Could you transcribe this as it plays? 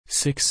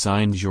6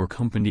 signs your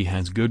company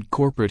has good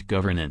corporate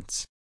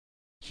governance.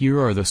 Here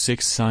are the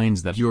 6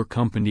 signs that your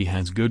company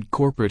has good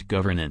corporate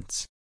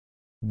governance.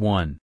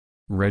 1.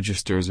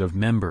 Registers of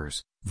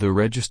members. The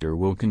register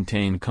will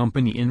contain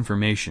company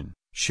information,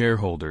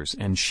 shareholders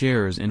and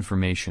shares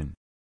information.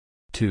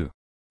 2.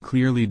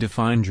 Clearly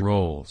defined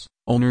roles.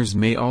 Owners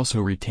may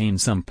also retain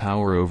some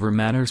power over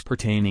matters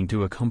pertaining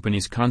to a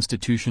company's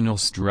constitutional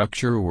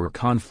structure or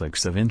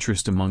conflicts of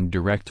interest among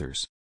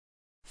directors.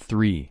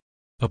 3.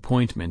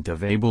 Appointment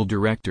of able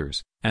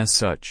directors. As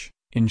such,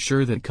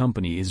 ensure that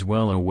company is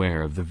well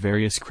aware of the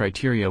various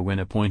criteria when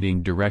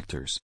appointing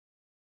directors.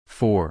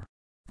 4.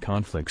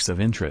 Conflicts of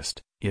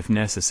interest. If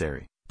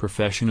necessary,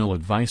 professional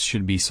advice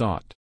should be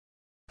sought.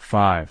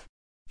 5.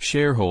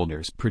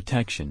 Shareholders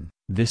protection.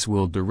 This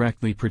will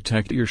directly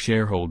protect your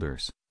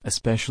shareholders,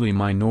 especially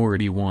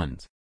minority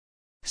ones.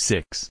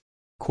 6.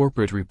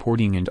 Corporate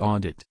reporting and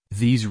audit.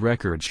 These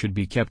records should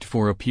be kept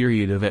for a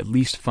period of at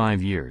least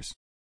 5 years.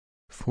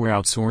 For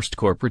outsourced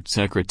corporate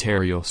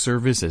secretarial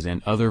services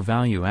and other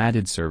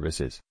value-added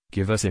services,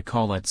 give us a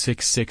call at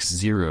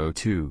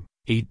 6602-8286.